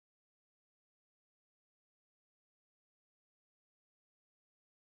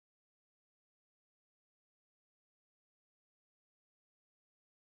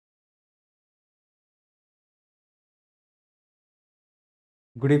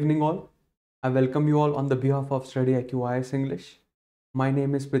Good evening, all. I welcome you all on the behalf of StudyIQ IAS English. My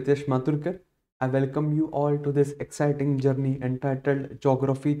name is Pritesh Maturkar. I welcome you all to this exciting journey entitled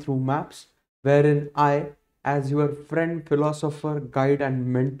Geography Through Maps, wherein I, as your friend, philosopher, guide, and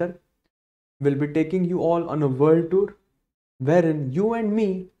mentor, will be taking you all on a world tour, wherein you and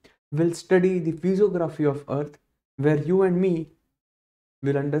me will study the physiography of Earth, where you and me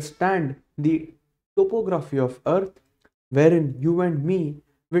will understand the topography of Earth, wherein you and me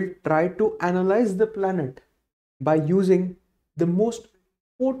will try to analyze the planet by using the most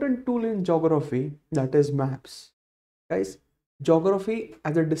potent tool in geography, that is maps. Guys, geography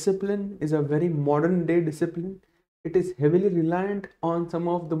as a discipline is a very modern day discipline. It is heavily reliant on some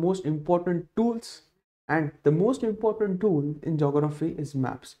of the most important tools, and the most important tool in geography is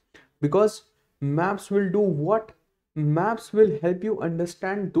maps, because maps will do what? Maps will help you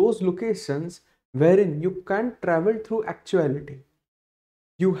understand those locations wherein you can't travel through actuality.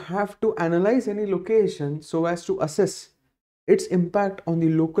 You have to analyze any location so as to assess its impact on the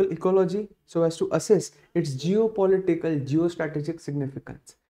local ecology, so as to assess its geopolitical, geostrategic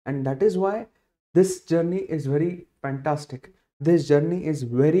significance. And that is why this journey is very fantastic. This journey is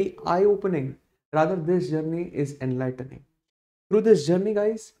very eye-opening. Rather, this journey is enlightening. Through this journey,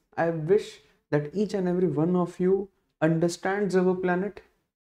 guys, I wish that each and every one of you understands our planet,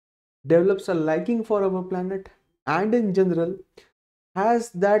 develops a liking for our planet, and in general has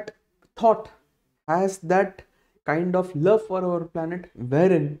that thought, has that kind of love for our planet,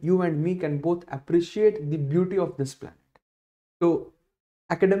 wherein you and me can both appreciate the beauty of this planet. So,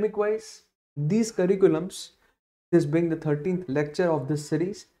 academic wise, these curriculums, this being the 13th lecture of this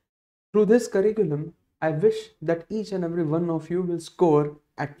series, through this curriculum, I wish that each and every one of you will score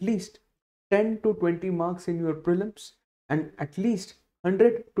at least 10 to 20 marks in your prelims and at least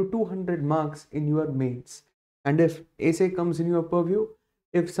 100 to 200 marks in your mains. And if essay comes in your purview,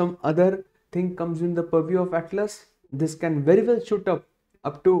 if some other thing comes in the purview of Atlas, this can very well shoot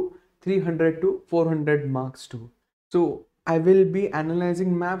up to 300 to 400 marks too. So I will be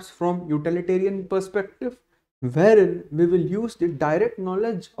analyzing maps from utilitarian perspective, wherein we will use the direct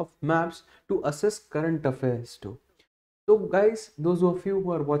knowledge of maps to assess current affairs too. So guys, those of you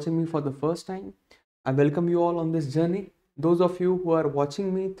who are watching me for the first time, I welcome you all on this journey. Those of you who are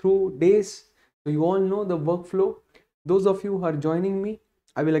watching me through days, so you all know the workflow. Those of you who are joining me,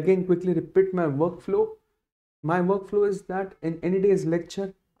 I will again quickly repeat my workflow. My workflow is that in any day's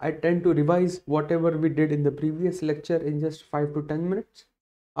lecture, I tend to revise whatever we did in the previous lecture in just 5 to 10 minutes.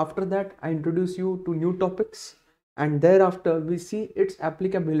 After that, I introduce you to new topics, and thereafter we see its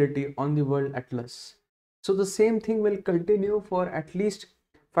applicability on the world atlas. So the same thing will continue for at least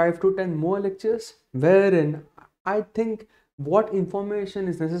 5 to 10 more lectures, wherein I think what information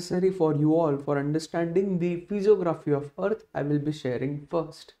is necessary for you all for understanding the physiography of Earth, I will be sharing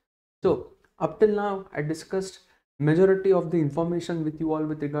first. So up till now, I discussed majority of the information with you all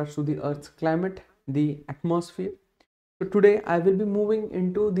with regards to the Earth's climate, the atmosphere. So today I will be moving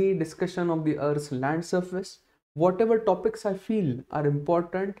into the discussion of the Earth's land surface, whatever topics I feel are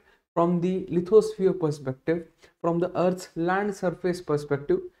important from the lithosphere perspective, from the Earth's land surface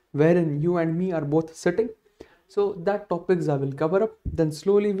perspective, wherein you and me are both sitting. So that topics I will cover up. Then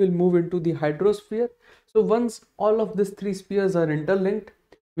slowly we'll move into the hydrosphere. So once all of these three spheres are interlinked,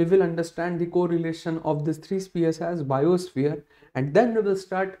 we will understand the correlation of these three spheres as biosphere, and then we will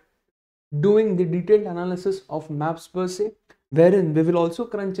start doing the detailed analysis of maps per se, wherein we will also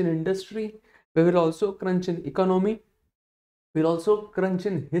crunch in industry, we will also crunch in economy, we'll also crunch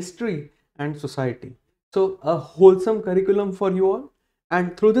in history and society. So a wholesome curriculum for you all.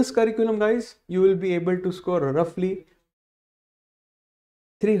 And through this curriculum, guys, you will be able to score roughly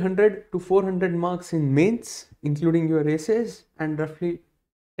 300 to 400 marks in mains, including your essays, and roughly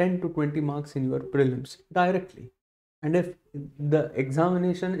 10 to 20 marks in your prelims directly. And if the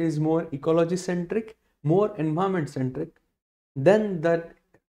examination is more ecology centric, more environment centric, then that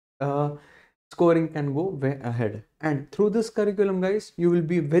scoring can go way ahead. And through this curriculum, guys, you will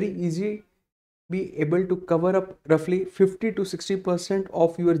be very easy be able to cover up roughly 50 to 60%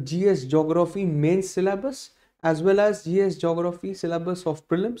 of your GS geography main syllabus as well as GS geography syllabus of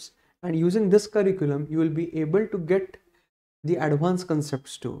prelims. And using this curriculum, you will be able to get the advanced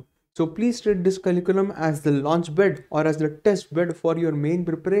concepts too. So please treat this curriculum as the launch bed or as the test bed for your main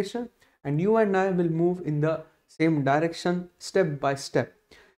preparation, and you and I will move in the same direction step by step.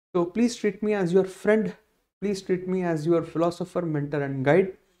 So please treat me as your friend, please treat me as your philosopher, mentor and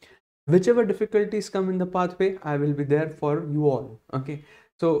guide. Whichever difficulties come in the pathway, I will be there for you all. Okay,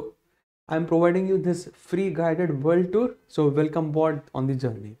 so I'm providing you this free guided world tour, so welcome aboard on the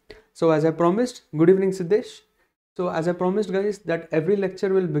journey. So as I promised, good evening Siddesh. So as I promised guys that every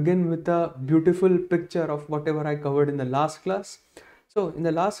lecture will begin with a beautiful picture of whatever I covered in the last class. So in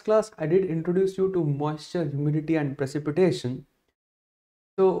the last class, I did introduce you to moisture, humidity and precipitation.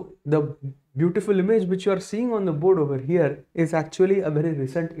 So the beautiful image which you are seeing on the board over here is actually a very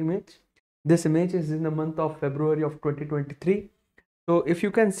recent image. This image is in the month of February of 2023. So if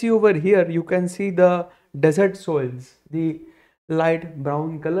you can see over here, you can see the desert soils, the light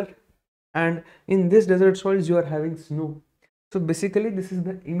brown color, and in this desert soils you are having snow. So basically this is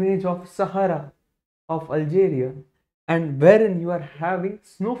the image of Sahara of Algeria, and wherein you are having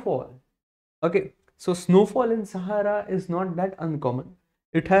snowfall. Okay, so snowfall in Sahara is not that uncommon.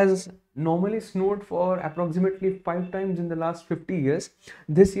 It has normally snowed for approximately 5 times in the last 50 years,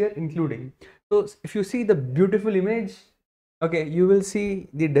 this year including. So if you see the beautiful image, okay, you will see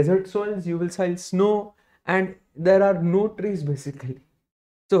the desert soils, you will see snow, and there are no trees basically.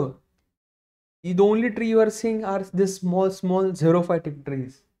 So the only tree you are seeing are this small xerophytic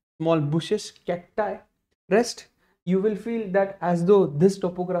trees, small bushes, cacti. Rest, you will feel that as though this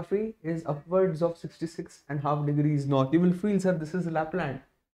topography is upwards of 66.5 degrees north. You will feel, sir, this is Lapland.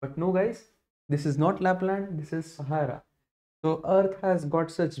 But no guys, this is not Lapland, this is Sahara. So Earth has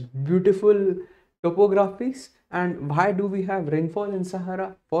got such beautiful topographies. And why do we have rainfall in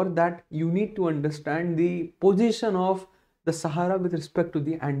Sahara? For that, you need to understand the position of the Sahara with respect to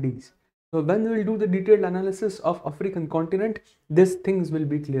the Andes. So when we will do the detailed analysis of African continent, these things will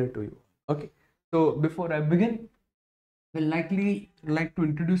be clear to you. Okay. So before I begin, I will likely like to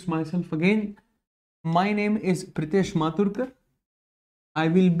introduce myself again. My name is Pritesh Maturkar. I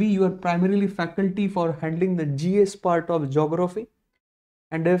will be your primarily faculty for handling the GS part of geography.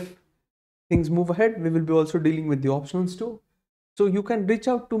 And if things move ahead, we will be also dealing with the options too. So you can reach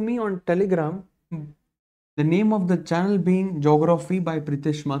out to me on Telegram. The name of the channel being Geography by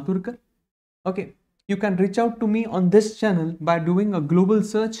Pritesh Maturkar. Okay. You can reach out to me on this channel by doing a global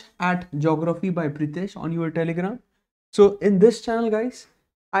search at Geography by Pritesh on your Telegram. So in this channel guys,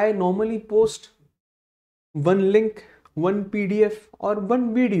 I normally post one link, one PDF or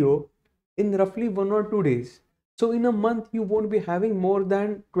one video in roughly 1 or 2 days. So in a month you won't be having more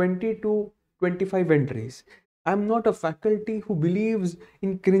than 20 to 25 entries. I'm not a faculty who believes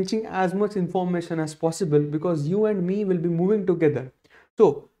in crunching as much information as possible because you and me will be moving together.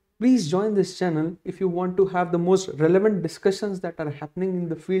 So please join this channel if you want to have the most relevant discussions that are happening in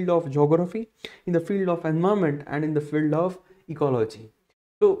the field of geography, in the field of environment and in the field of ecology.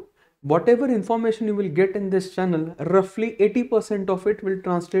 So whatever information you will get in this channel, roughly 80% of it will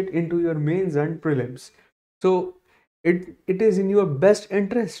translate into your mains and prelims. So it is in your best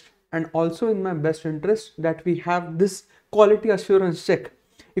interest and also in my best interest that we have this quality assurance check.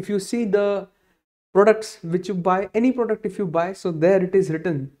 If you see the products which you buy, any product if you buy, so there it is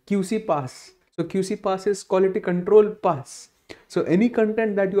written QC pass. So QC pass is quality control pass. So any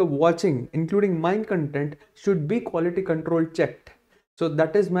content that you are watching, including mine content, should be quality control checked. So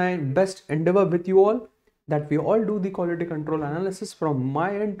that is my best endeavor with you all, that we all do the quality control analysis from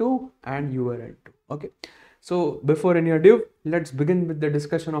my end too and your end too. Okay. So before any ado, let's begin with the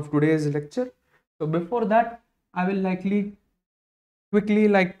discussion of today's lecture. So before that, I will quickly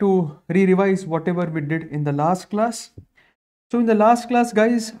like to revise whatever we did in the last class. So in the last class,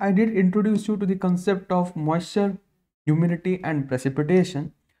 guys, I did introduce you to the concept of moisture, humidity and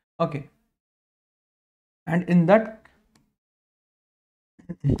precipitation. Okay. And in that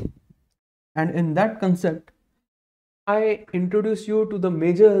concept, I introduce you to the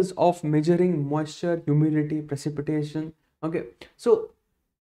measures of measuring moisture, humidity, precipitation. Okay. So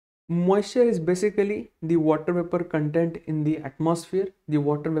moisture is basically the water vapor content in the atmosphere, the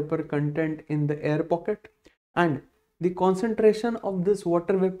water vapor content in the air pocket, and the concentration of this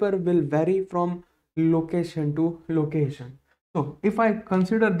water vapor will vary from location to location. So if I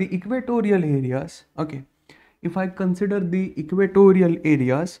consider the equatorial areas, okay, if I consider the equatorial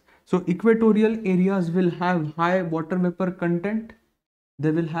areas, so equatorial areas will have high water vapor content.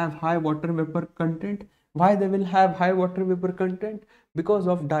 They will have high water vapor content. Why they will have high water vapor content? Because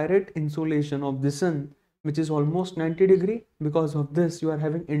of direct insolation of the sun, which is almost 90 degree. Because of this, you are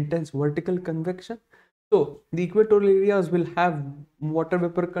having intense vertical convection. So the equatorial areas will have water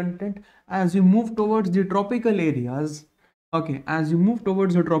vapor content. As you move towards the tropical areas, okay, as you move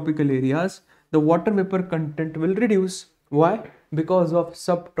towards the tropical areas, the water vapor content will reduce. Why? Because of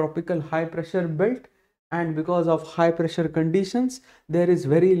subtropical high pressure belt, and because of high pressure conditions, there is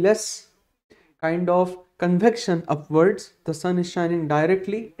very less kind of convection upwards. The sun is shining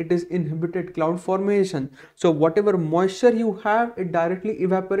directly, it is inhibited cloud formation. So whatever moisture you have, it directly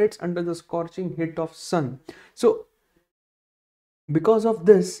evaporates under the scorching heat of sun. So Because of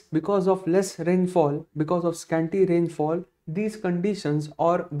this, because of less rainfall, because of scanty rainfall, these conditions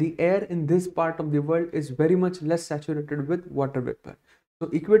or the air in this part of the world is very much less saturated with water vapor. So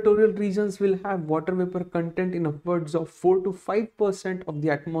equatorial regions will have water vapor content in upwards of 4 to 5% of the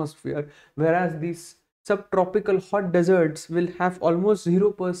atmosphere, whereas these subtropical hot deserts will have almost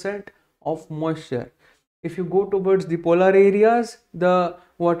 0% of moisture. If you go towards the polar areas, the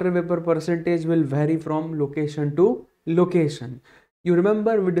water vapor percentage will vary from location to location. You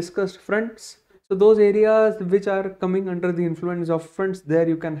remember we discussed fronts. So those areas which are coming under the influence of fronts, there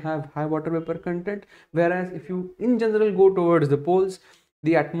you can have high water vapor content. Whereas if you in general go towards the poles,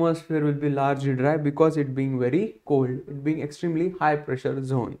 the atmosphere will be largely dry because it being very cold, it being extremely high pressure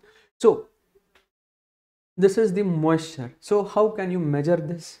zone. So this is the moisture. So how can you measure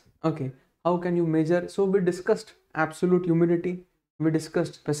this? Okay, how can you measure? So we discussed absolute humidity, we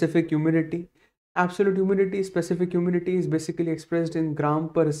discussed specific humidity. Absolute humidity, specific humidity is basically expressed in gram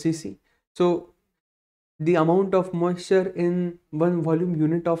per cc. So the amount of moisture in one volume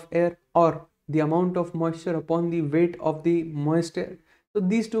unit of air, or the amount of moisture upon the weight of the moist air. So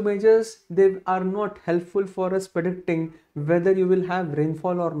these two measures, they are not helpful for us predicting whether you will have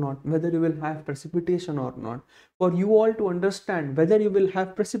rainfall or not, whether you will have precipitation or not. For you all to understand whether you will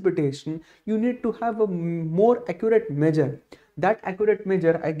have precipitation, you need to have a more accurate measure. That accurate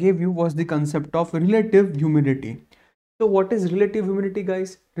measure I gave you was the concept of relative humidity. So what is relative humidity,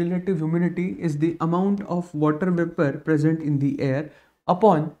 guys? Relative humidity is the amount of water vapor present in the air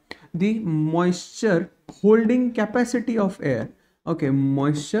upon the moisture holding capacity of air. Okay,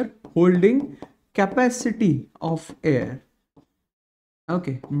 moisture holding capacity of air.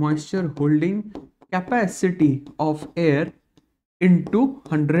 Okay, moisture holding capacity of air into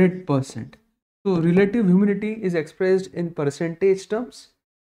 100%. So relative humidity is expressed in percentage terms.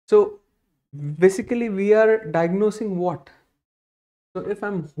 So basically we are diagnosing what? So if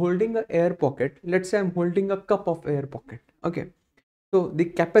I'm holding an air pocket, let's say I'm holding a cup of air pocket. Okay. So the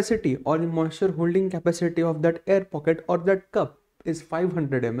capacity or the moisture holding capacity of that air pocket or that cup is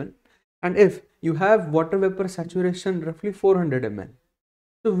 500 ml. And if you have water vapor saturation roughly 400 ml.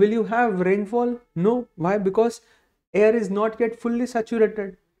 So will you have rainfall? No. Why? Because air is not yet fully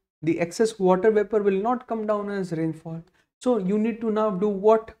saturated. The excess water vapor will not come down as rainfall. So you need to now do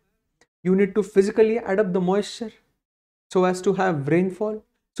what? You need to physically add up the moisture so as to have rainfall.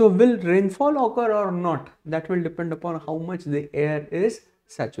 So will rainfall occur or not? That will depend upon how much the air is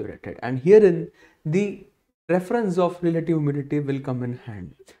saturated. And herein the reference of relative humidity will come in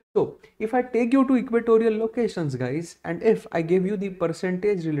hand. So if I take you to equatorial locations, guys, and if I give you the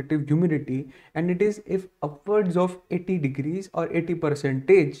percentage relative humidity, and it is if upwards of 80 degrees or 80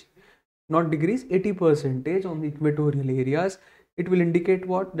 percentage, not degrees, 80 percentage on the equatorial areas, it will indicate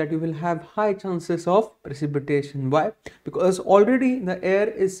what? That you will have high chances of precipitation. Why? Because already the air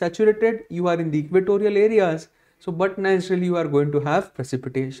is saturated, you are in the equatorial areas, so but naturally you are going to have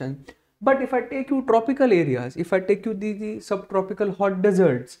precipitation. But if I take you tropical areas, if I take you the subtropical hot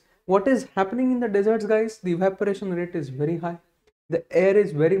deserts, what is happening in the deserts, guys? The evaporation rate is very high. The air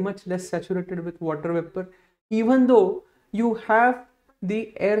is very much less saturated with water vapor. Even though you have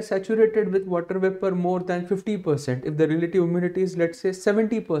the air saturated with water vapor more than 50%, if the relative humidity is, let's say,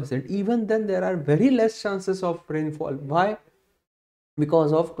 70%, even then there are very less chances of rainfall. Why?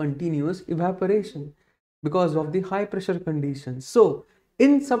 Because of continuous evaporation, because of the high pressure conditions. So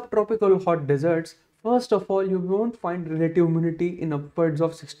in subtropical hot deserts, first of all, you won't find relative humidity in upwards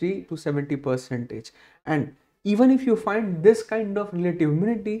of 60 to 70%. And even if you find this kind of relative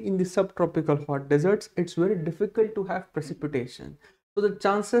humidity in the subtropical hot deserts, it's very difficult to have precipitation. So the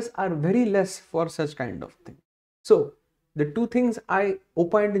chances are very less for such kind of thing. So the two things I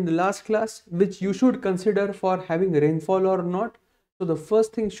opined in the last class, which you should consider for having rainfall or not. So the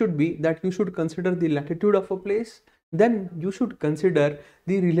first thing should be that you should consider the latitude of a place. Then you should consider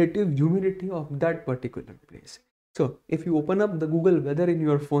the relative humidity of that particular place. So if you open up the Google weather in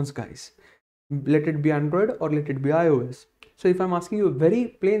your phones, guys, let it be Android or let it be iOS. So if I'm asking you a very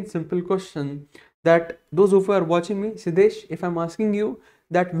plain simple question, that those who are watching me, Siddesh, if I'm asking you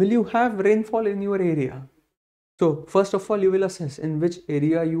that will you have rainfall in your area? So first of all, you will assess in which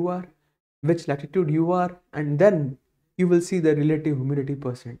area you are, which latitude you are, and then you will see the relative humidity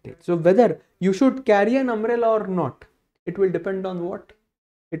percentage. So whether you should carry an umbrella or not, it will depend on what?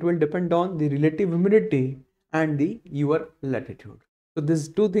 It will depend on the relative humidity and the your latitude. So these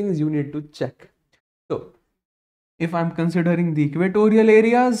two things you need to check. So if I'm considering the equatorial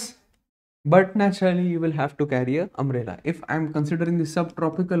areas, but naturally you will have to carry an umbrella. If I'm considering the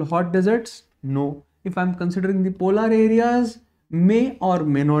subtropical hot deserts, no. If I'm considering the polar areas, may or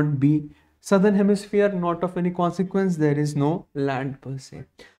may not be Southern hemisphere, not of any consequence, there is no land per se.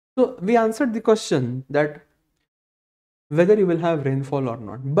 So we answered the question that whether you will have rainfall or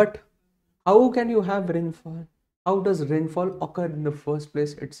not. But how can you have rainfall? How does rainfall occur in the first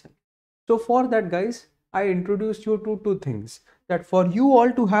place itself? So for that, guys, I introduced you to two things. That for you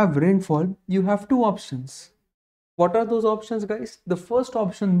all to have rainfall, you have two options. What are those options, guys? The first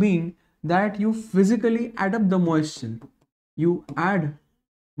option being that you physically add up the moisture. You add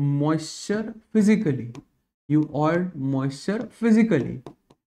moisture physically. You add moisture physically.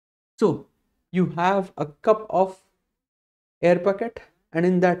 So you have a cup of air pocket, and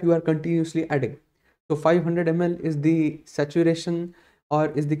in that you are continuously adding. So 500 ml is the saturation or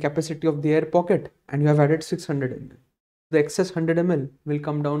is the capacity of the air pocket, and you have added 600 ml. The excess 100 ml will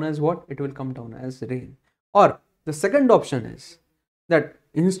come down as what? It will come down as rain. Or the second option is that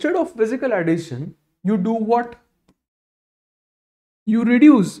instead of physical addition, you do what? You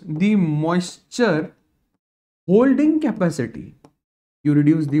reduce the moisture holding capacity. You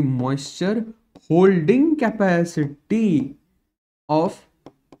reduce the moisture holding capacity of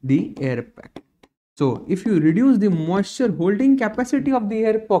the air packet. So if you reduce the moisture holding capacity of the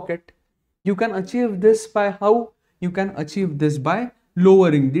air pocket, you can achieve this by how? You can achieve this by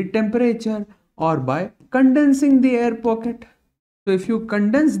lowering the temperature or by condensing the air pocket. So if you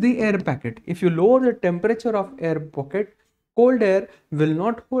condense the air packet, if you lower the temperature of air pocket, cold air will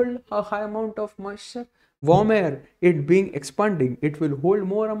not hold a high amount of moisture. Warm air, it being expanding, it will hold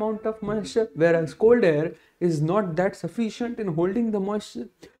more amount of moisture, whereas cold air is not that sufficient in holding the moisture.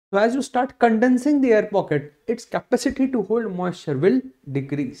 So as you start condensing the air pocket, its capacity to hold moisture will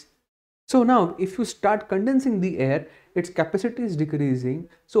decrease. So now if you start condensing the air, its capacity is decreasing.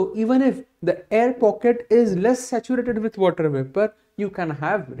 So even if the air pocket is less saturated with water vapor, you can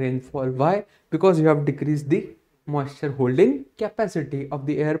have rainfall. Why? Because you have decreased the moisture holding capacity of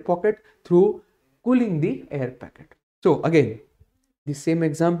the air pocket through cooling the air packet. So again, the same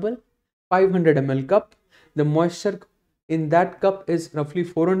example, 500 ml cup, the moisture in that cup is roughly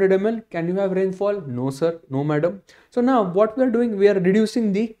 400 ml. Can you have rainfall? No sir, no madam. So now what we are doing, we are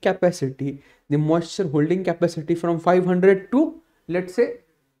reducing the capacity, the moisture holding capacity from 500 to, let's say,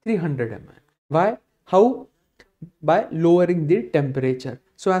 300 ml. Why? How? By lowering the temperature.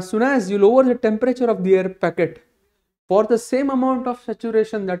 So as soon as you lower the temperature of the air packet for the same amount of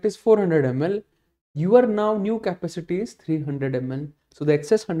saturation, that is 400 ml, your now new capacity is 300 ml. So the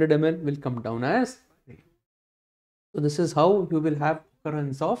excess 100 ml will come down as rain. So this is how you will have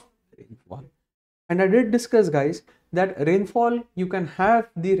occurrence of rainfall. And I did discuss, guys, that rainfall, you can have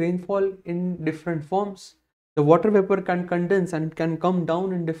the rainfall in different forms. The water vapor can condense and can come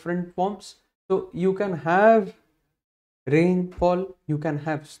down in different forms. So you can have rainfall, you can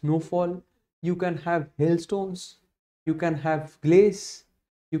have snowfall, you can have hailstones, you can have glaze,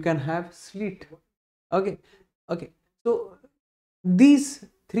 you can have sleet. Okay. So these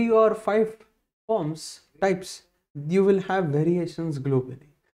 3 or 5 forms, types, you will have variations globally.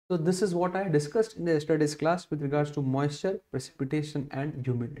 So this is what I discussed in the yesterday's class with regards to moisture, precipitation and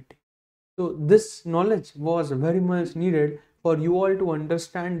humidity. So this knowledge was very much needed for you all to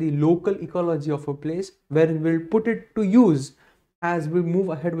understand the local ecology of a place, where we will put it to use as we move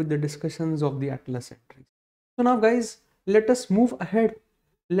ahead with the discussions of the Atlas entries. So now, guys, let us move ahead.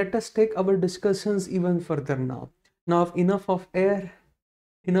 Let us take our discussions even further now. Now enough of air,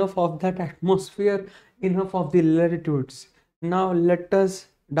 enough of that atmosphere, enough of the latitudes. Now let us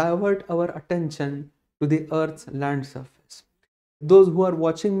divert our attention to the Earth's land surface. Those who are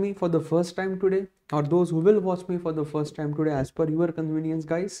watching me for the first time today, or those who will watch me for the first time today, as per your convenience,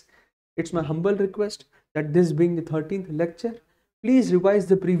 guys, it's my humble request that this being the 13th lecture, please revise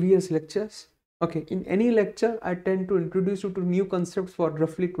the previous lectures. Okay, in any lecture, I tend to introduce you to new concepts for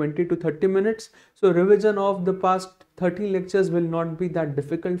roughly 20 to 30 minutes. So revision of the past 30 lectures will not be that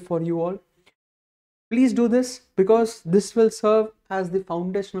difficult for you all. Please do this, because this will serve as the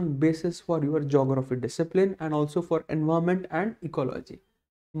foundational basis for your geography discipline and also for environment and ecology.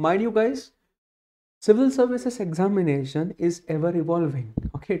 Mind you, guys, civil services examination is ever evolving.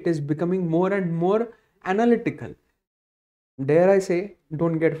 Okay, it is becoming more and more analytical. Dare I say,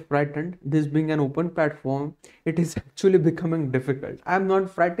 don't get frightened. This being an open platform, it is actually becoming difficult. I'm not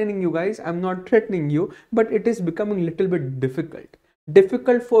frightening you guys, I'm not threatening you, but it is becoming a little bit difficult.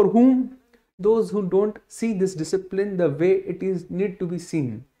 Difficult for whom? Those who don't see this discipline the way it is need to be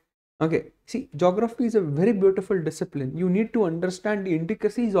seen. Okay, see, geography is a very beautiful discipline. You need to understand the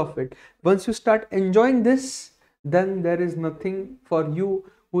intricacies of it. Once you start enjoying this, then there is nothing for you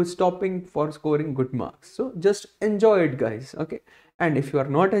who is stopping for scoring good marks. So just enjoy it, guys. Okay, and if you are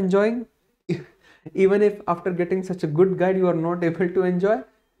not enjoying, even if after getting such a good guide you are not able to enjoy,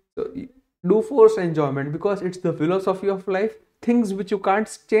 so do forced enjoyment, because it's the philosophy of life. Things which you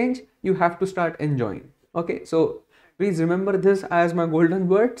can't change, you have to start enjoying. Okay, so please remember this as my golden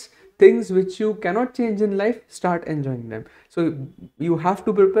words. Things which you cannot change in life, start enjoying them. So you have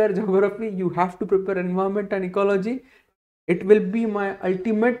to prepare geography, you have to prepare environment and ecology. It will be my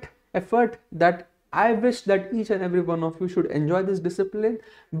ultimate effort that I wish that each and every one of you should enjoy this discipline.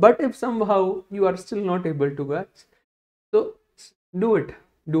 But if somehow you are still not able to, guys, so do it.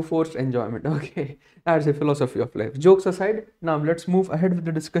 Do forced enjoyment. Okay, that's a philosophy of life. Jokes aside, now let's move ahead with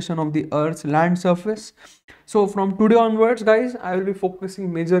the discussion of the Earth's land surface. So from today onwards, guys, I will be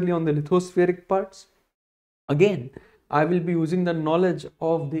focusing majorly on the lithospheric parts. Again, I will be using the knowledge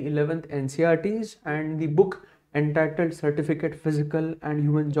of the 11th NCERTs and the book entitled Certificate Physical and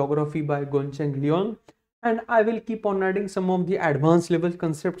Human Geography by Goncheng Leon. And I will keep on adding some of the advanced level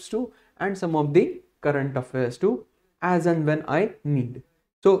concepts too, and some of the current affairs too, as and when I need.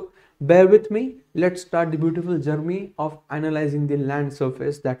 So bear with me. Let's start the beautiful journey of analyzing the land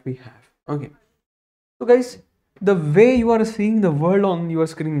surface that we have. Okay. So guys, the way you are seeing the world on your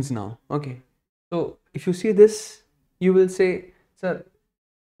screens now. Okay. So if you see this, you will say, sir,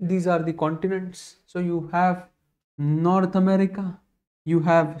 these are the continents. So you have North America, you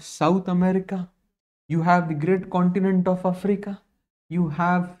have South America, you have the great continent of Africa, you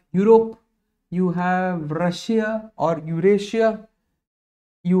have Europe, you have Russia or Eurasia,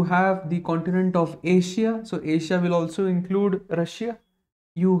 you have the continent of Asia. So Asia will also include Russia.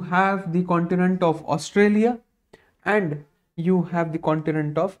 You have the continent of Australia, and you have the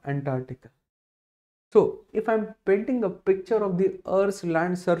continent of Antarctica. So if I'm painting a picture of the Earth's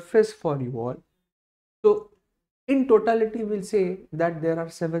land surface for you all, so in totality we'll say that there are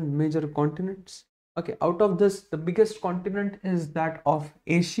 7 major continents. Okay, out of this, the biggest continent is that of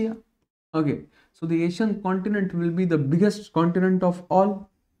Asia. Okay, so the Asian continent will be the biggest continent of all.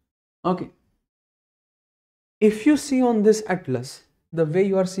 Okay, if you see on this atlas, the way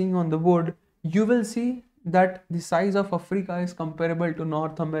you are seeing on the board, you will see that the size of Africa is comparable to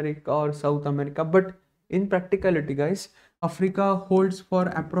North America or South America. But in practicality, guys, Africa holds for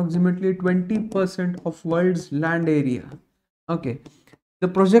approximately 20% of world's land area. Okay, the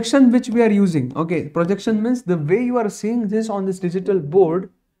projection which we are using, okay, projection means the way you are seeing this on this digital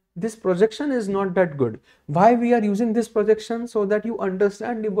board, this projection is not that good. Why we are using this projection? So that you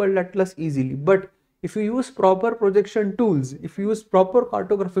understand the world atlas easily. But if you use proper projection tools, if you use proper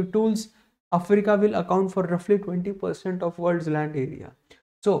cartographic tools, Africa will account for roughly 20% of world's land area.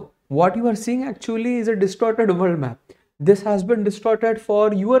 So what you are seeing actually is a distorted world map. This has been distorted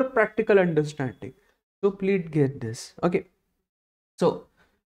for your practical understanding. So please get this. Okay. So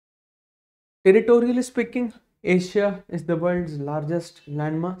territorially speaking, Asia is the world's largest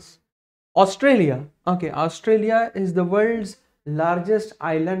landmass. Australia, okay, Australia is the world's largest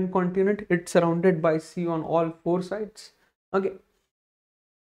island continent. It's surrounded by sea on all 4 sides. Okay,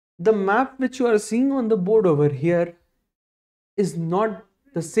 the map which you are seeing on the board over here is not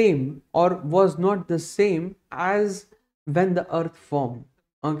the same, or was not the same as when the earth formed.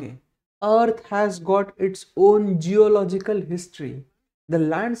 Okay, earth has got its own geological history. The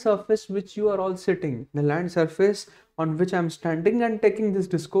land surface which you are all sitting, the land surface on which I am standing and taking this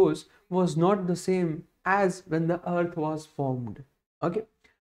discourse, was not the same as when the earth was formed. Okay,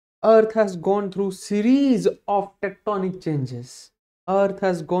 earth has gone through series of tectonic changes. Earth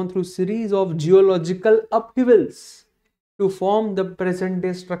has gone through series of geological upheavals to form the present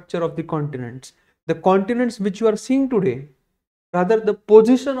day structure of the continents. The continents which you are seeing today, rather the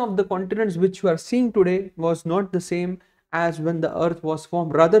position of the continents which you are seeing today, was not the same as when the earth was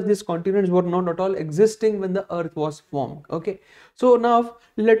formed. Rather, these continents were not at all existing when the earth was formed. Okay, so now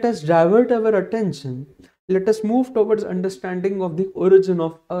let us divert our attention. Let us move towards understanding of the origin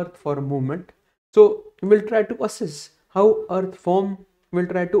of earth for a moment. So we'll try to assess how earth formed. We'll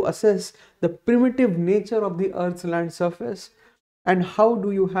try to assess the primitive nature of the earth's land surface, and how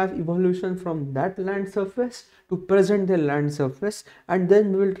do you have evolution from that land surface to present day land surface. And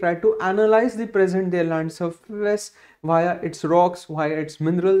then we will try to analyze the present day land surface via its rocks, via its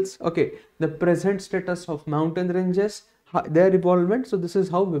minerals, okay, the present status of mountain ranges, their evolvement. So this is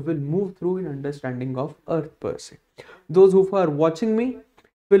how we will move through in understanding of earth per se. Those who are watching me,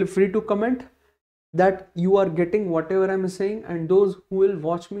 feel free to comment that you are getting whatever I'm saying, and those who will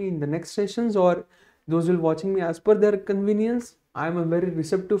watch me in the next sessions, or those will watching me as per their convenience, I am a very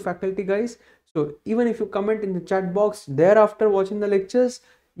receptive faculty, guys. So even if you comment in the chat box thereafter watching the lectures,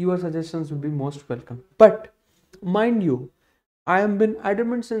 your suggestions will be most welcome. But mind you, I have been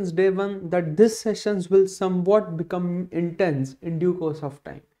adamant since day one that these sessions will somewhat become intense in due course of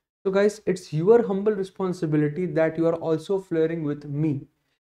time. So guys, it's your humble responsibility that you are also flirting with me.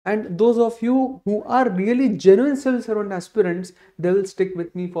 And those of you who are really genuine civil servant aspirants, they will stick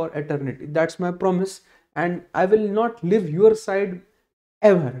with me for eternity. That's my promise. And I will not leave your side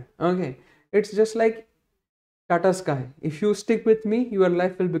ever. Okay. It's just like Tata Sky. If you stick with me, your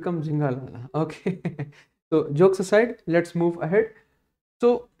life will become Jingalala. Okay. So, jokes aside, let's move ahead.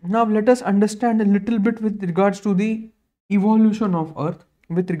 So, now let us understand a little bit with regards to the evolution of Earth,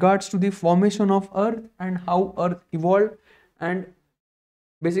 with regards to the formation of Earth and how Earth evolved, and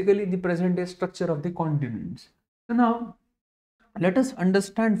basically the present day structure of the continents. So, now let us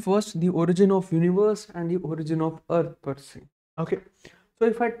understand first the origin of universe and the origin of Earth per se. Okay. So,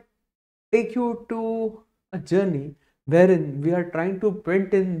 if I take you to a journey wherein we are trying to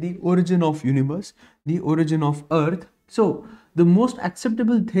print in the origin of universe, the origin of Earth. So the most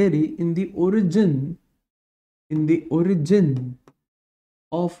acceptable theory in the origin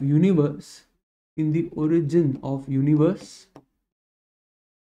of universe, in the origin of universe,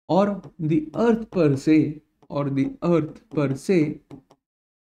 or the Earth per se, or the Earth per se,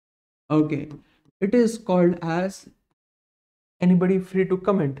 okay, it is called as, anybody free to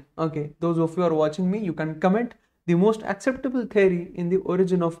comment? Okay, those of you are watching me, you can comment. The most acceptable theory in the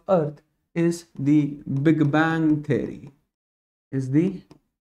origin of Earth is the Big Bang theory. Is the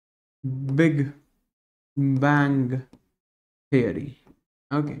Big Bang theory.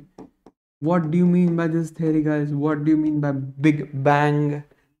 Okay, what do you mean by this theory, guys? What do you mean by Big Bang?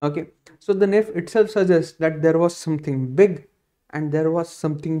 Okay, so the name itself suggests that there was something big and there was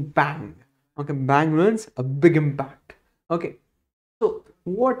something bang. Okay, bang means a big impact. Okay, so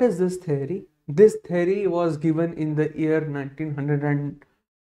what is this theory? This theory was given in the year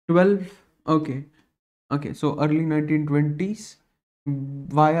 1912. Okay, so early 1920s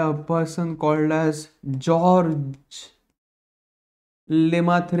via a person called as George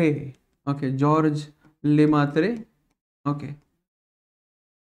Lemaitre. Okay, George Lemaitre. Okay,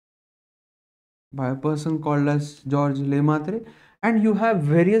 by a person called as George Lemaitre, and you have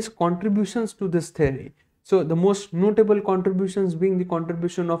various contributions to this theory. So the most notable contributions being the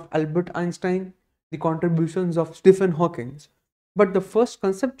contribution of Albert Einstein, the contributions of Stephen Hawking. But the first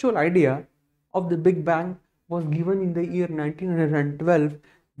conceptual idea of the Big Bang was given in the year 1912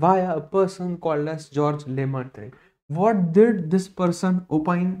 via a person called as George Lemaitre. What did this person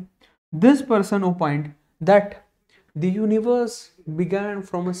opine? This person opined that the universe began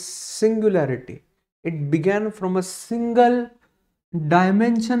from a singularity. It began from a single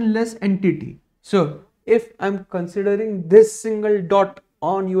dimensionless entity. So, if I'm considering this single dot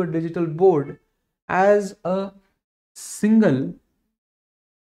on your digital board as a single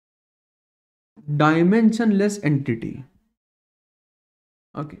dimensionless entity,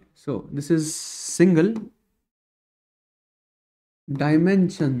 okay, so this is single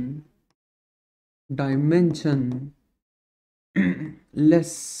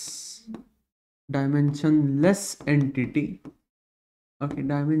dimensionless entity. Okay,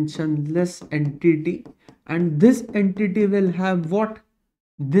 dimensionless entity, and this entity will have what?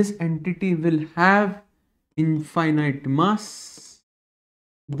 This entity will have infinite mass.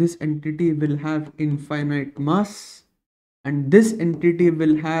 This entity will have infinite mass, and this entity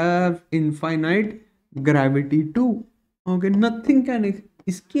will have infinite gravity too. Okay, nothing can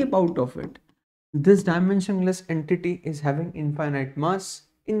escape out of it. This dimensionless entity is having infinite mass,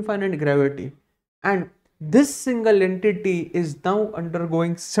 infinite gravity, and this single entity is now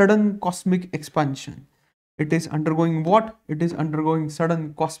undergoing sudden cosmic expansion. It is undergoing what? It is undergoing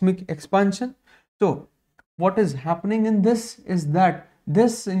sudden cosmic expansion. So, what is happening in this is that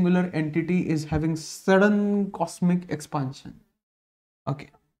this singular entity is having sudden cosmic expansion. Okay.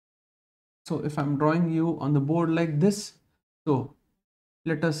 So, if I'm drawing you on the board like this, so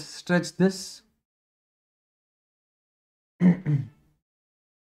let us stretch this.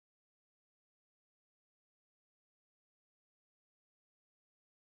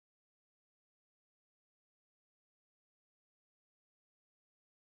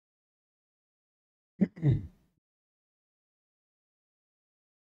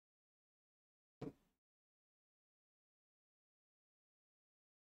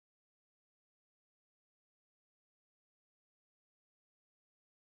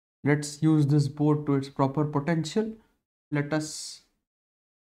 Let's use this board to its proper potential. Let us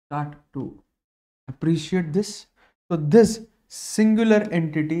start to appreciate this. So this singular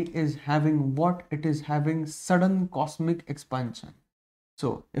entity is having what? It is having sudden cosmic expansion.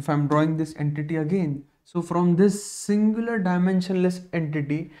 So if I'm drawing this entity again, so from this singular dimensionless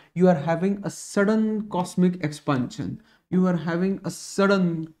entity, you are having a sudden cosmic expansion. You are having a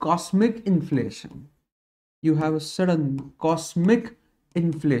sudden cosmic inflation. You have a sudden cosmic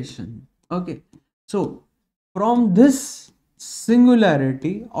inflation. Okay, so from this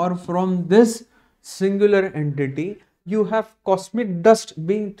singularity, or from this singular entity, you have cosmic dust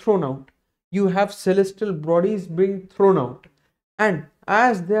being thrown out, you have celestial bodies being thrown out, and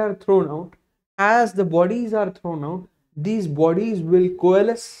as they are thrown out, as the bodies are thrown out, these bodies will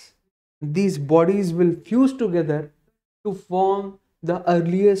coalesce, these bodies will fuse together to form the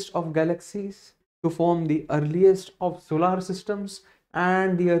earliest of galaxies, to form the earliest of solar systems,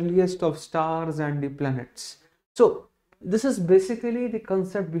 and the earliest of stars and the planets. So this is basically the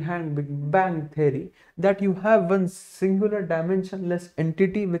concept behind Big Bang theory, that you have one singular dimensionless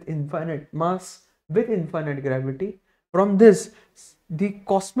entity with infinite mass, with infinite gravity. From this, the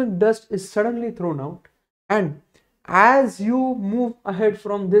cosmic dust is suddenly thrown out, and as you move ahead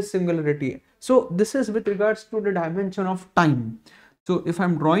from this singularity, so this is with regards to the dimension of time. So if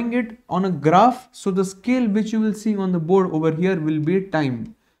I'm drawing it on a graph, so the scale which you will see on the board over here will be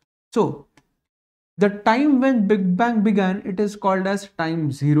time. So the time when Big Bang began, it is called as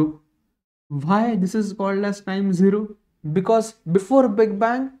time zero. Why this is called as time zero? Because before Big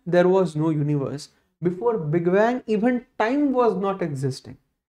Bang, there was no universe. Before Big Bang, even time was not existing.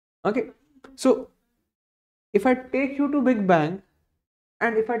 Okay. So if I take you to Big Bang,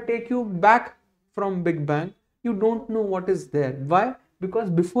 and if I take you back from Big Bang, you don't know what is there. Why?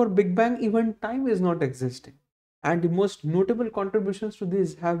 Because before Big Bang, even time is not existing. And the most notable contributions to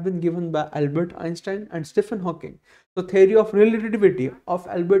this have been given by Albert Einstein and Stephen Hawking. So theory of relativity of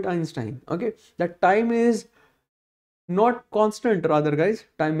Albert Einstein, okay, that time is not constant, rather guys,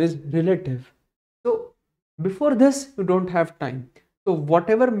 time is relative. So before this, you don't have time. So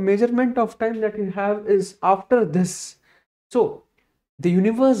whatever measurement of time that you have is after this. So the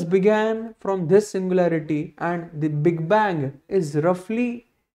universe began from this singularity, and the Big Bang is roughly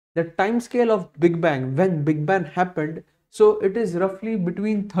the time scale of Big Bang when Big Bang happened. So it is roughly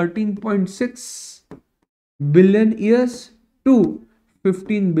between 13.6 billion years to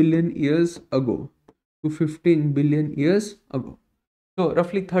 15 billion years ago. To 15 billion years ago. So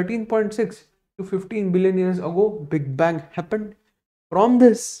roughly 13.6 to 15 billion years ago, Big Bang happened. From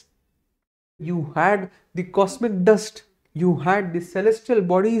this, you had the cosmic dust, you had the celestial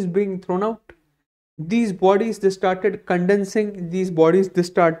bodies being thrown out. These bodies, they started condensing, these bodies, they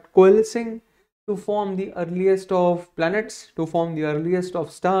start coalescing to form the earliest of planets, to form the earliest of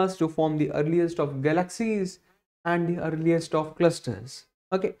stars, to form the earliest of galaxies, and the earliest of clusters.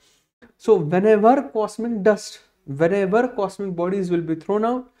 Okay. So whenever cosmic dust, whenever cosmic bodies will be thrown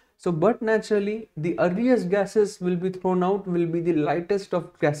out, so but naturally the earliest gases will be thrown out will be the lightest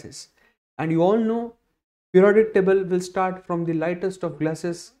of gases. And you all know periodic table will start from the lightest of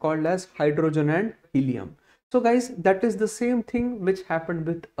gases called as hydrogen and helium. So guys, that is the same thing which happened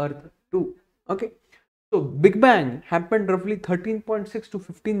with Earth too. Okay. So Big Bang happened roughly 13.6 to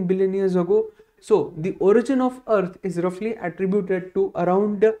 15 billion years ago. So the origin of Earth is roughly attributed to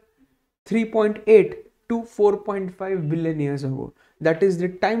around 3.8 to 4.5 billion years ago. That is the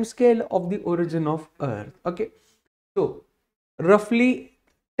time scale of the origin of Earth. Okay. So roughly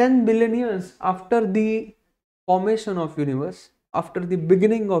 10 billion years after the formation of universe, after the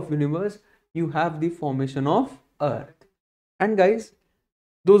beginning of universe, you have the formation of Earth. And guys,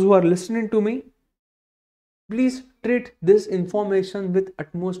 those who are listening to me, please treat this information with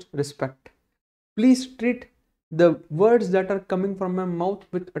utmost respect. Please treat the words that are coming from my mouth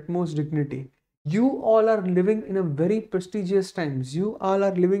with utmost dignity. You all are living in a very prestigious times. You all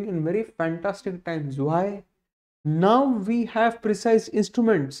are living in very fantastic times. Why? Now we have precise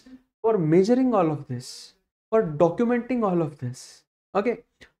instruments for measuring all of this, for documenting all of this. Okay.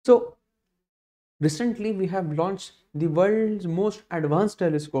 So recently we have launched the world's most advanced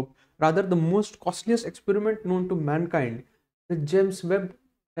telescope, rather the most costliest experiment known to mankind, the James Webb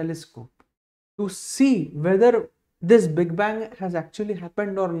telescope, to see whether this Big Bang has actually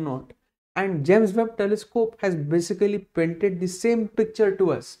happened or not. And James Webb telescope has basically painted the same picture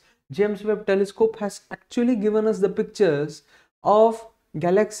to us. James Webb telescope has actually given us the pictures of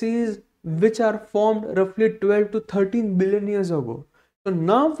galaxies which are formed roughly 12 to 13 billion years ago. So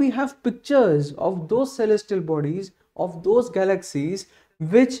now we have pictures of those celestial bodies, of those galaxies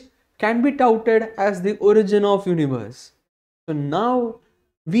which can be touted as the origin of universe. So now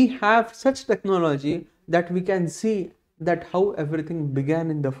we have such technology that we can see that how everything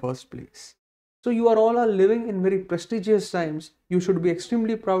began in the first place. So you are all living in very prestigious times. You should be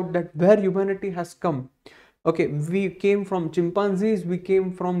extremely proud that where humanity has come. Okay, we came from chimpanzees, we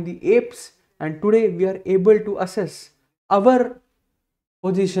came from the apes, and today we are able to assess our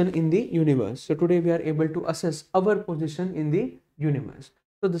position in the universe. So today we are able to assess our position in the universe.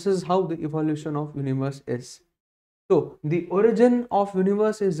 So this is how the evolution of universe is. So the origin of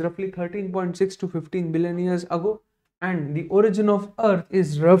universe is roughly 13.6 to 15 billion years ago. and the origin of Earth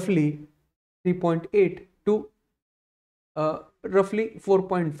is roughly 3.8 to roughly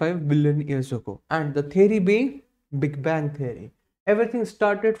 4.5 billion years ago. And the theory being Big Bang theory. Everything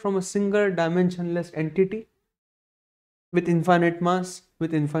started from a single dimensionless entity with infinite mass,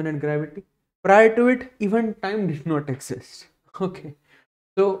 with infinite gravity. Prior to it, even time did not exist. Okay.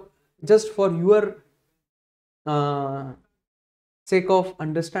 So just for your uh, sake of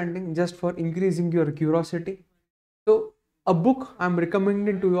understanding, just for increasing your curiosity, so a book I'm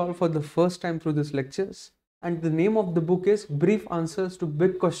recommending to you all for the first time through these lectures, and the name of the book is Brief Answers to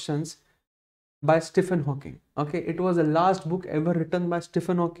Big Questions by Stephen Hawking. Okay, it was the last book ever written by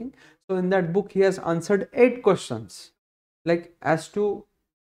Stephen Hawking. So in that book, he has answered 8 questions, like as to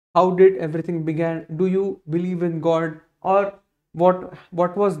how did everything began, do you believe in God, or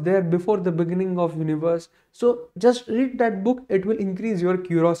what was there before the beginning of universe. So just read that book, it will increase your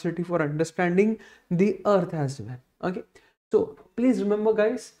curiosity for understanding the earth as well. Okay, so please remember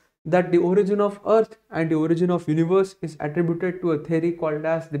guys that the origin of earth and the origin of universe is attributed to a theory called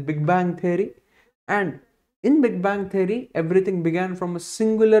as the Big Bang theory. And in Big Bang theory, everything began from a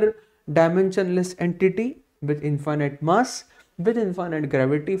singular dimensionless entity with infinite mass, with infinite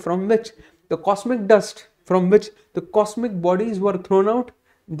gravity, from which the cosmic dust, from which the cosmic bodies were thrown out,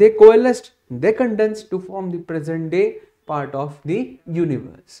 they coalesced, they condensed to form the present day part of the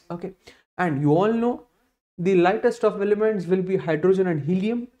universe. Okay, and you all know the lightest of elements will be hydrogen and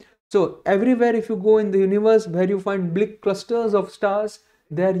helium. So everywhere if you go in the universe where you find big clusters of stars,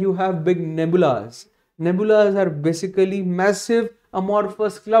 there you have big nebulas. Nebulas are basically massive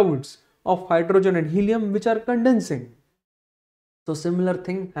amorphous clouds of hydrogen and helium which are condensing. So similar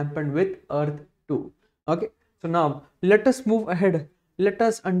thing happened with Earth too. Okay, so now let us move ahead. Let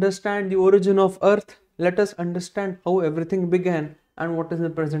us understand the origin of Earth. Let us understand how everything began and what is the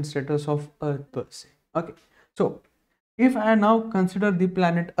present status of Earth per se. Okay, so if I now consider the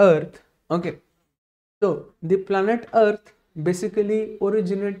planet Earth, okay, so the planet Earth basically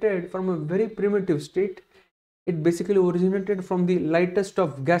originated from a very primitive state. It basically originated from the lightest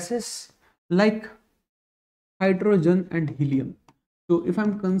of gases like hydrogen and helium. So if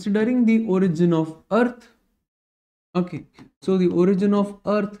I'm considering the origin of Earth, okay, so the origin of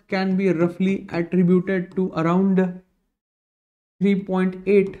Earth can be roughly attributed to around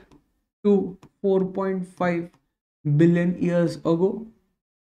 3.8 to 4.5 billion years ago.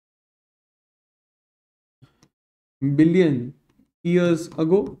 Billion years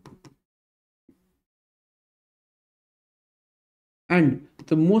ago. And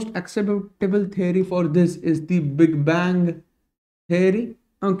the most acceptable theory for this is the Big Bang theory.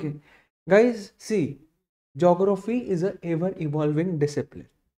 Okay, guys, see, geography is a ever evolving discipline.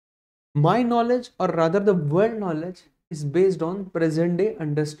 My knowledge, or rather the world knowledge, is based on present day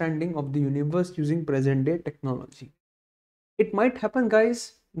understanding of the universe using present day technology. It might happen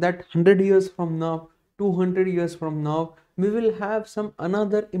guys that 100 years from now, 200 years from now, we will have some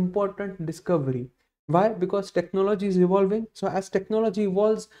another important discovery. Why? Because technology is evolving. So as technology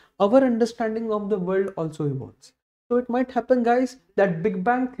evolves, our understanding of the world also evolves. So it might happen guys that Big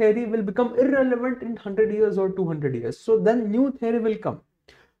Bang theory will become irrelevant in 100 years or 200 years. So then new theory will come.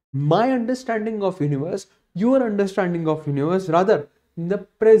 My understanding of universe, your understanding of universe, rather the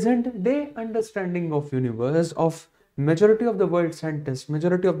present day understanding of universe of majority of the world scientists,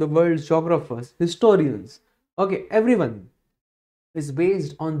 majority of the world's geographers, historians, okay, everyone is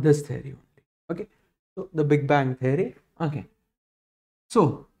based on this theory only. Okay, so the Big Bang theory. Okay,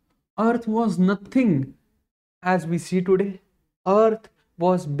 so Earth was nothing as we see today. Earth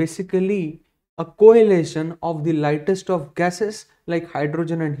was basically a coalition of the lightest of gases like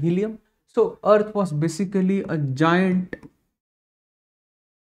hydrogen and helium. So Earth was basically a giant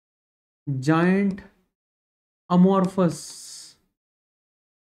amorphous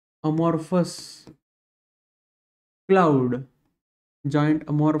cloud, giant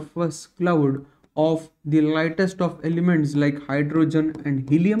amorphous cloud of the lightest of elements like hydrogen and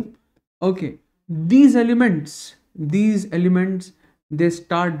helium. Okay, these elements, they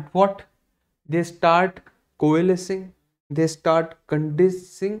start what? They start coalescing, they start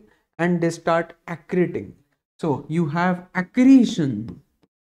condensing, and they start accreting. So you have accretion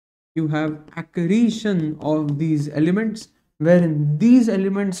of these elements, wherein these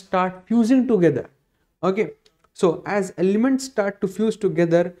elements start fusing together. Okay, so as elements start to fuse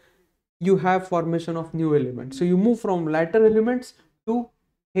together, you have formation of new elements. So you move from lighter elements to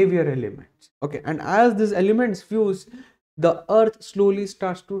heavier elements. Okay, and as these elements fuse, the earth slowly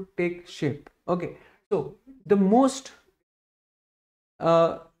starts to take shape. Okay, so the most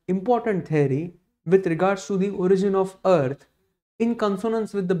important theory with regards to the origin of earth, in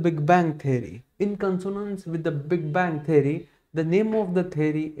consonance with the Big Bang theory, in consonance with the Big Bang theory, the name of the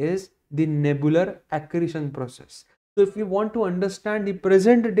theory is the nebular accretion process. So if you want to understand the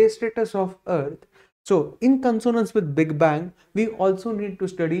present day status of Earth, so in consonance with Big Bang, we also need to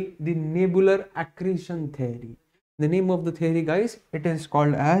study the nebular accretion theory. The name of the theory, guys, it is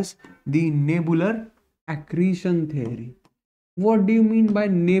called as the nebular accretion theory. What do you mean by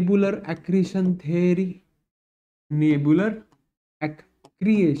nebular accretion theory? Nebular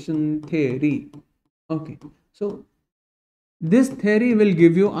accretion theory. Okay, so this theory will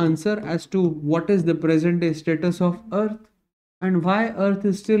give you answer as to what is the present day status of Earth and why Earth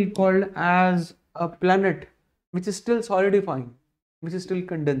is still called as a planet which is still solidifying, which is still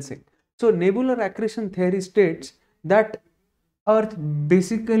condensing. So nebular accretion theory states that Earth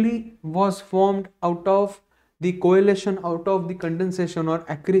basically was formed out of the coalition, out of the condensation or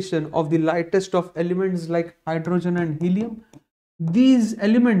accretion of the lightest of elements like hydrogen and helium. These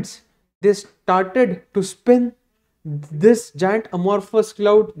elements, they started to spin. This giant amorphous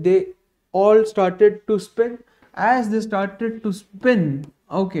cloud, they all started to spin. As they started to spin,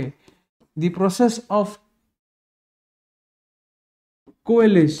 okay, the process of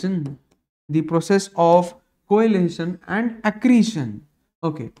coalition, and accretion,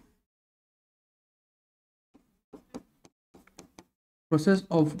 okay, process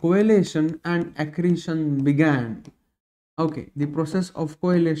of coalition and accretion began. Okay, the process of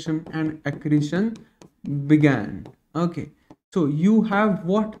coalition and accretion began. Okay, so you have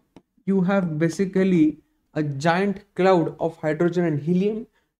what? You have basically a giant cloud of hydrogen and helium.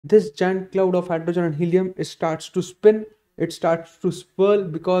 This giant cloud of hydrogen and helium, it starts to spin, it starts to swirl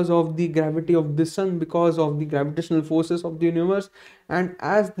because of the gravity of the sun, because of the gravitational forces of the universe. And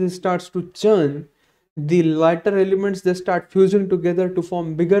as this starts to churn, the lighter elements, they start fusing together to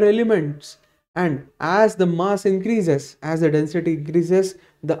form bigger elements. And as the mass increases, as the density increases,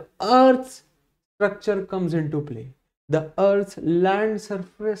 the Earth's structure comes into play. The Earth's land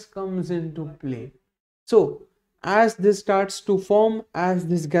surface comes into play. So as this starts to form, as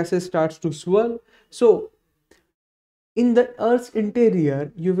this gases starts to swirl, so in the Earth's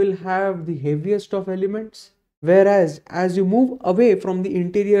interior, you will have the heaviest of elements, whereas as you move away from the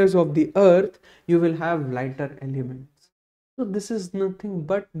interiors of the Earth, you will have lighter elements. So this is nothing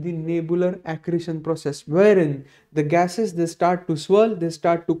but the nebular accretion process, wherein the gases, they start to swirl, they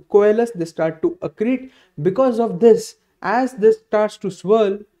start to coalesce, they start to accrete. Because of this, as this starts to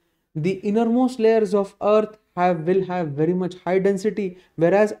swirl, the innermost layers of Earth will have very much high density,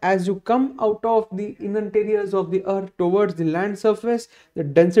 whereas as you come out of the interiors of the Earth towards the land surface, the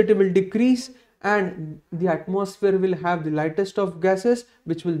density will decrease and the atmosphere will have the lightest of gases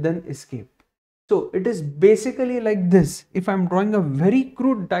which will then escape. So it is basically like this. If I'm drawing a very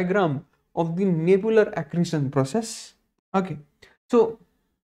crude diagram of the nebular accretion process, okay, so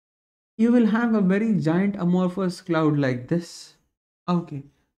you will have a very giant amorphous cloud like this, okay,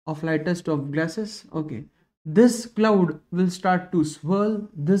 of lightest of gases. Okay, this cloud will start to swirl,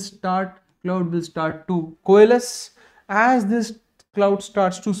 cloud will start to coalesce. As this cloud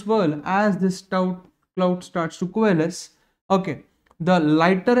starts to swirl, as this cloud starts to coalesce, okay, the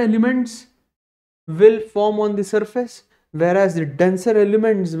lighter elements will form on the surface, whereas the denser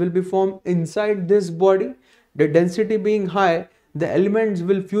elements will be formed inside this body. The density being high, the elements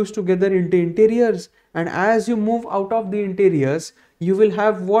will fuse together into interiors, and as you move out of the interiors, you will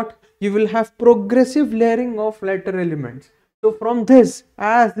have what? You will have progressive layering of lighter elements. So from this,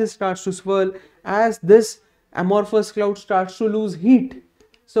 as this starts to swirl, as this amorphous cloud starts to lose heat,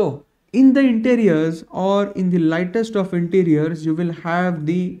 so in the interiors or in the lightest of interiors, you will have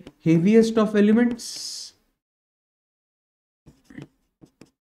the heaviest of elements.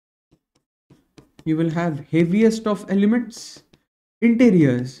 You will have heaviest of elements,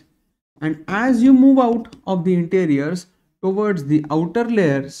 interiors. And as you move out of the interiors towards the outer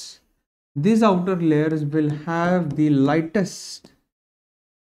layers, these outer layers will have the lightest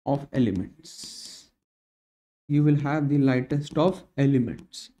of elements. You will have the lightest of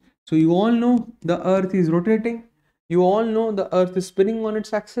elements. So you all know the Earth is rotating. You all know the Earth is spinning on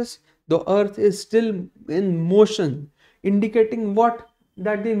its axis. The Earth is still in motion, indicating what?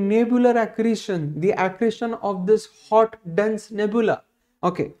 That the nebular accretion, the accretion of this hot, dense nebula.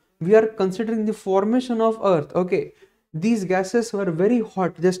 Okay, we are considering the formation of Earth. Okay, these gases were very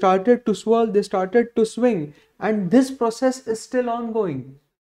hot. They started to swirl, they started to swing, and this process is still ongoing.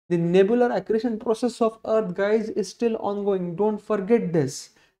 The nebular accretion process of Earth, guys, is still ongoing. Don't forget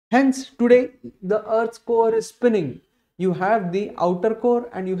this. Hence, today the Earth's core is spinning. You have the outer core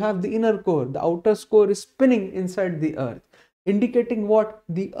and you have the inner core. The outer core is spinning inside the Earth, indicating what?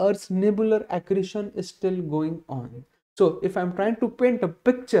 The Earth's nebular accretion is still going on. So if I'm trying to paint a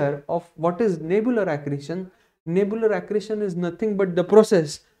picture of what is nebular accretion is nothing but the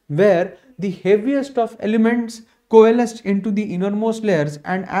process where the heaviest of elements coalesced into the innermost layers,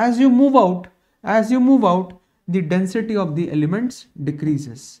 and as you move out, the density of the elements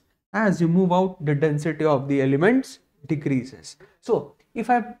decreases. As you move out, the density of the elements decreases. So if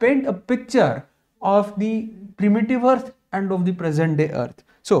I paint a picture of the primitive earth and of the present day earth,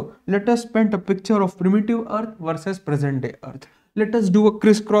 so let us paint a picture of primitive earth versus present day earth. Let us do a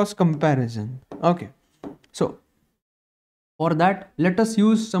crisscross comparison. Okay, so for that, let us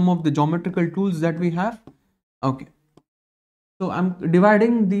use some of the geometrical tools that we have. Okay, so I'm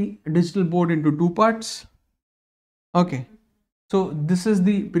dividing the digital board into two parts. Okay, so this is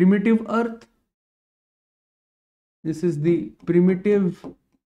the primitive earth. This is the primitive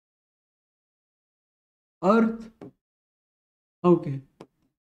earth. Okay,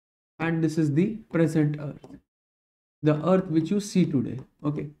 and this is the present earth, the earth which you see today.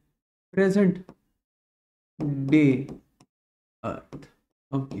 Okay, present day earth.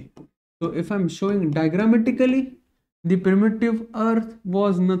 Okay, so if I'm showing diagrammatically, the primitive earth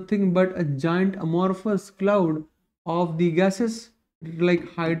was nothing but a giant amorphous cloud of the gases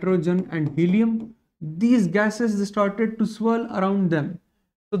like hydrogen and helium. These gases started to swirl around them.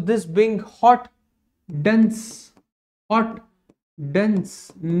 So this being dense hot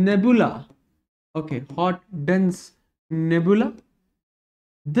dense nebula. Okay, hot dense nebula.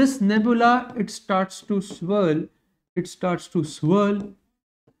 This nebula, it starts to swirl, it starts to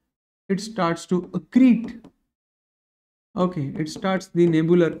accrete. Okay, it starts the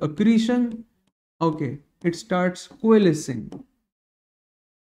nebular accretion. Okay, it starts coalescing.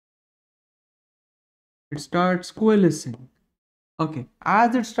 Okay,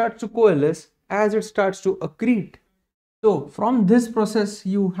 as it starts to coalesce, as it starts to accrete, so from this process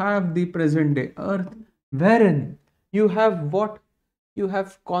you have the present day earth, wherein you have what? You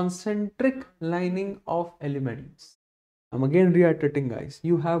have concentric lining of elements. I'm again reiterating, guys.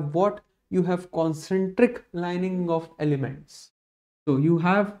 You have what? You have concentric lining of elements. So you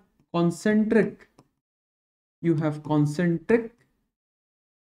have concentric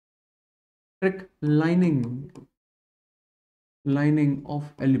lining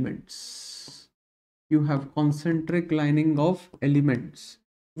of elements. You have concentric lining of elements.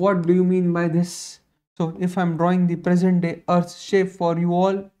 What do you mean by this? So if I'm drawing the present day earth shape for you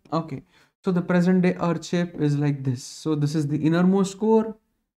all, okay, so the present day earth shape is like this. So this is the innermost core,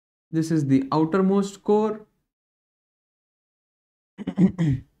 this is the outermost core.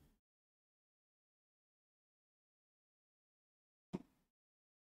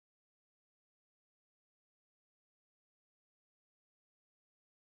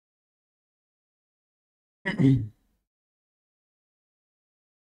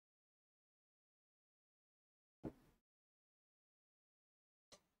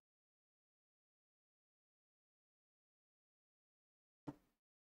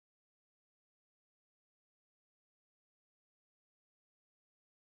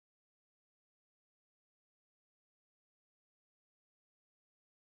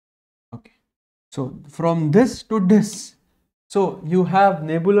 Okay, so from this to this, so you have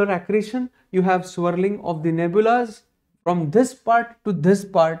nebular accretion, you have swirling of the nebulas. From this part to this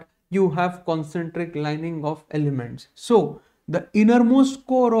part, you have concentric lining of elements. So the innermost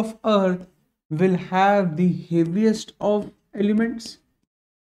core of earth will have the heaviest of elements,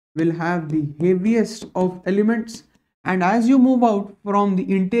 and as you move out from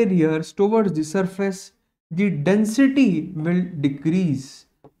the interiors towards the surface, the density will decrease.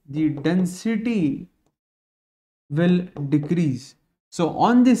 So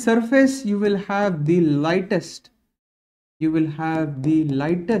on the surface you will have the lightest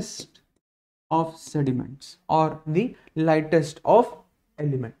of sediments or the lightest of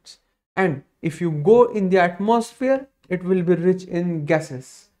elements, and if you go in the atmosphere, it will be rich in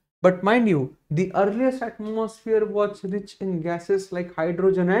gases. But mind you, the earliest atmosphere was rich in gases like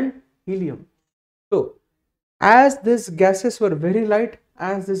hydrogen and helium. So as these gases were very light,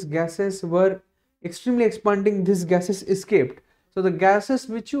 as these gases were extremely expanding, these gases escaped. So the gases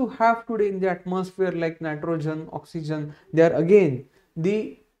which you have today in the atmosphere like nitrogen, oxygen, they are again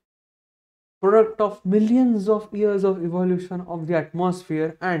the product of millions of years of evolution of the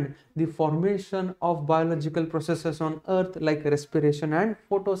atmosphere and the formation of biological processes on earth like respiration and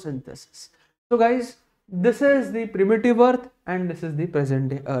photosynthesis. So guys, this is the primitive earth and this is the present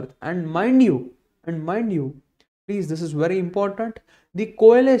day earth, and mind you, please, this is very important, the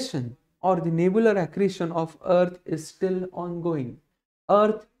coalition or the nebular accretion of earth is still ongoing.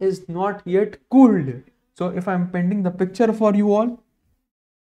 Earth is not yet cooled. So if I'm painting the picture for you all,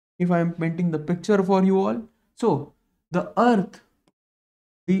 so the earth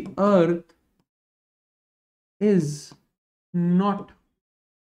is not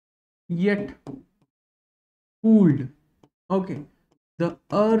yet cooled. Okay, the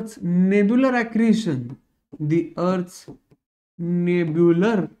earth's nebular accretion, the earth's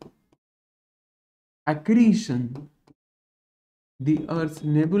nebular accretion, the earth's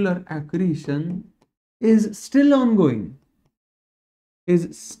nebular accretion is still ongoing,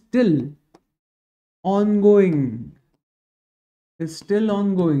 is still ongoing, is still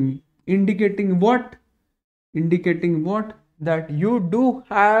ongoing, indicating what? Indicating what? That you do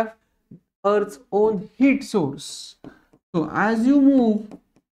have Earth's own heat source. So as you move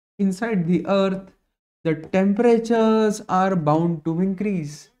inside the Earth, the temperatures are bound to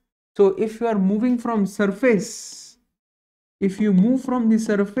increase. So if you are moving from surface, if you move from the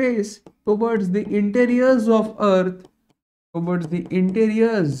surface towards the interiors of Earth, towards the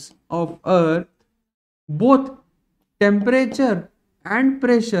interiors of Earth, both temperature and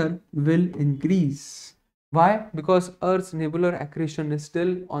pressure will increase. Why? Because Earth's nebular accretion is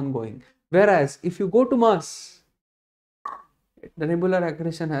still ongoing. Whereas if you go to Mars, the nebular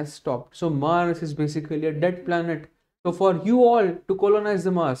accretion has stopped. So Mars is basically a dead planet. So for you all to colonize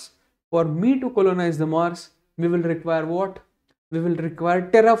the Mars, for me to colonize the Mars, we will require what? We will require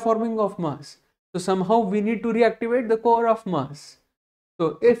terraforming of Mars. So somehow we need to reactivate the core of Mars.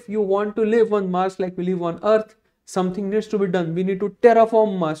 So if you want to live on Mars like we live on Earth, something needs to be done. We need to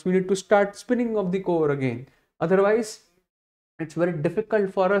terraform Mars. We need to start spinning of the core again. Otherwise, it's very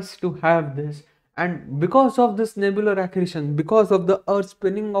difficult for us to have this. And because of this nebular accretion, because of the Earth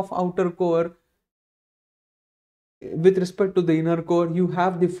spinning of outer core, with respect to the inner core, you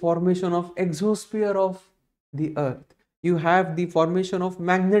have the formation of exosphere of the Earth. You have the formation of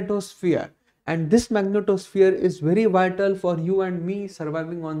magnetosphere. And this magnetosphere is very vital for you and me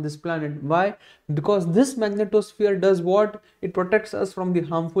surviving on this planet. Why? Because this magnetosphere does what? It protects us from the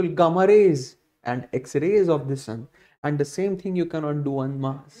harmful gamma rays and X-rays of the sun. And the same thing you cannot do on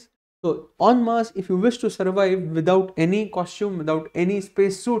Mars. So on Mars, if you wish to survive without any costume, without any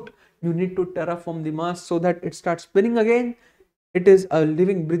space suit, you need to terraform the Mars so that it starts spinning again. It is a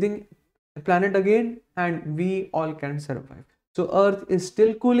living, breathing planet again, and we all can survive. So Earth is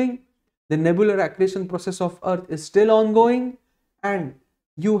still cooling. The nebular accretion process of Earth is still ongoing, and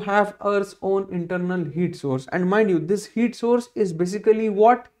you have Earth's own internal heat source. And mind you, this heat source is basically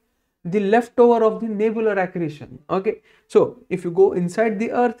what? The leftover of the nebular accretion. Okay, so if you go inside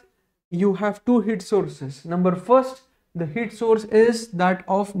the Earth, you have two heat sources. Number first, the heat source is that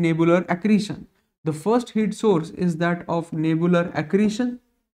of nebular accretion. The first heat source is that of nebular accretion.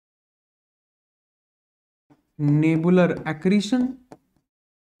 Nebular accretion.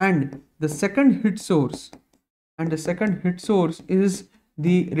 And the second heat source, is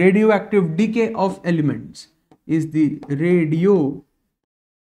the radioactive decay of elements. Is the radioactive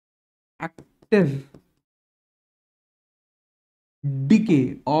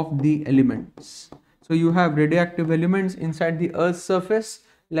decay of the elements. So you have radioactive elements inside the Earth's surface,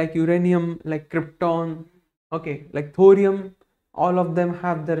 like uranium, like krypton, okay, like thorium. All of them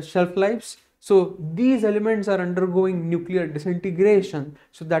have their shelf lives. So these elements are undergoing nuclear disintegration.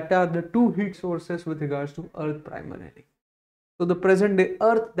 So that are the two heat sources with regards to Earth primarily. So the present day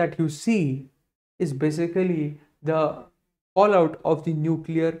Earth that you see is basically the fallout of the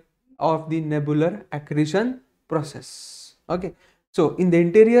nebular accretion process. Okay. So in the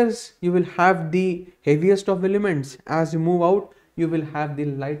interiors, you will have the heaviest of elements. As you move out, you will have the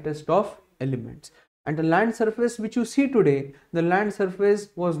lightest of elements. And the land surface which you see today, the land surface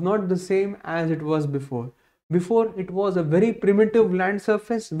was not the same as it was before. Before, it was a very primitive land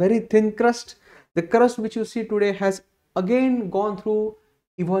surface, very thin crust. The crust which you see today has again gone through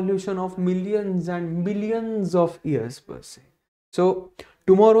evolution of millions and millions of years per se. So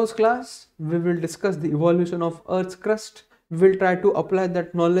tomorrow's class, we will discuss the evolution of Earth's crust. We will try to apply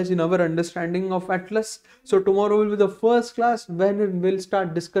that knowledge in our understanding of Atlas. So tomorrow will be the first class when we'll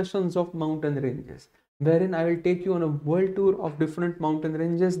start discussions of mountain ranges, wherein I will take you on a world tour of different mountain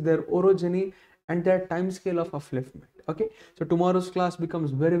ranges, their orogeny and their time scale of upliftment. Okay, so tomorrow's class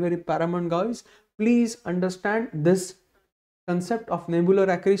becomes very, very paramount, guys. Please understand this concept of nebular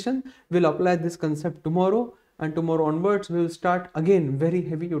accretion. We'll apply this concept tomorrow, and tomorrow onwards we will start again very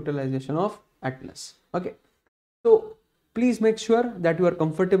heavy utilization of Atlas. Okay, so please make sure that you are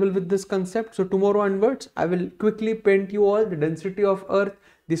comfortable with this concept. So tomorrow onwards, I will quickly paint you all the density of Earth,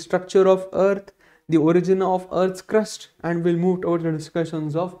 the structure of Earth, the origin of Earth's crust, and we'll move towards the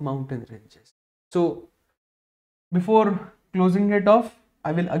discussions of mountain ranges. So before closing it off,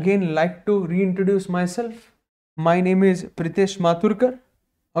 I will again like to reintroduce myself. My name is Pritesh Maturkar.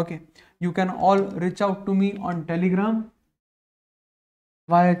 Okay, You can all reach out to me on Telegram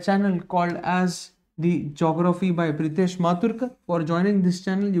via a channel called as the Geography by Pritesh Maturkar. For joining this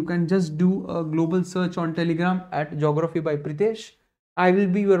channel, you can just do a global search on Telegram at Geography by Pritesh. I will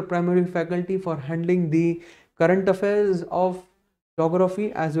be your primary faculty for handling the current affairs of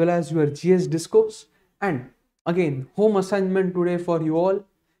geography as well as your GS discourse. And again, home assignment today for you all,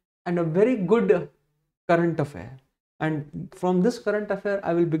 and a very good current affair. And from this current affair,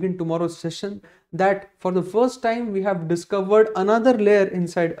 I will begin tomorrow's session, that for the first time we have discovered another layer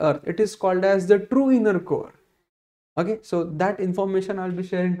inside Earth. It is called as the true inner core. Okay, so that information I'll be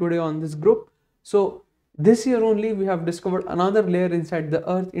sharing today on this group. So this year only we have discovered another layer inside the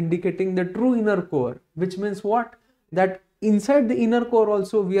Earth, indicating the true inner core, which means what? That inside the inner core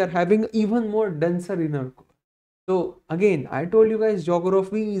also we are having even more denser inner core. So again, I told you guys,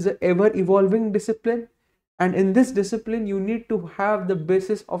 geography is an ever evolving discipline, and in this discipline you need to have the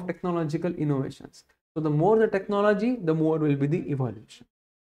basis of technological innovations. So the more the technology, the more will be the evolution.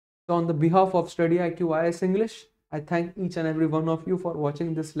 So on the behalf of StudyIQ IAS English, I thank each and every one of you for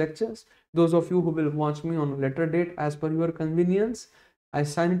watching this lectures. Those of you who will watch me on a later date as per your convenience, I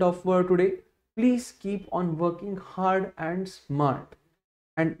sign it off for today. Please keep on working hard and smart,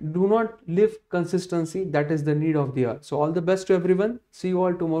 and do not leave consistency. That is the need of the hour. So all the best to everyone. See you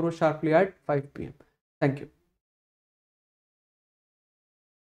all tomorrow sharply at 5 p.m. Thank you.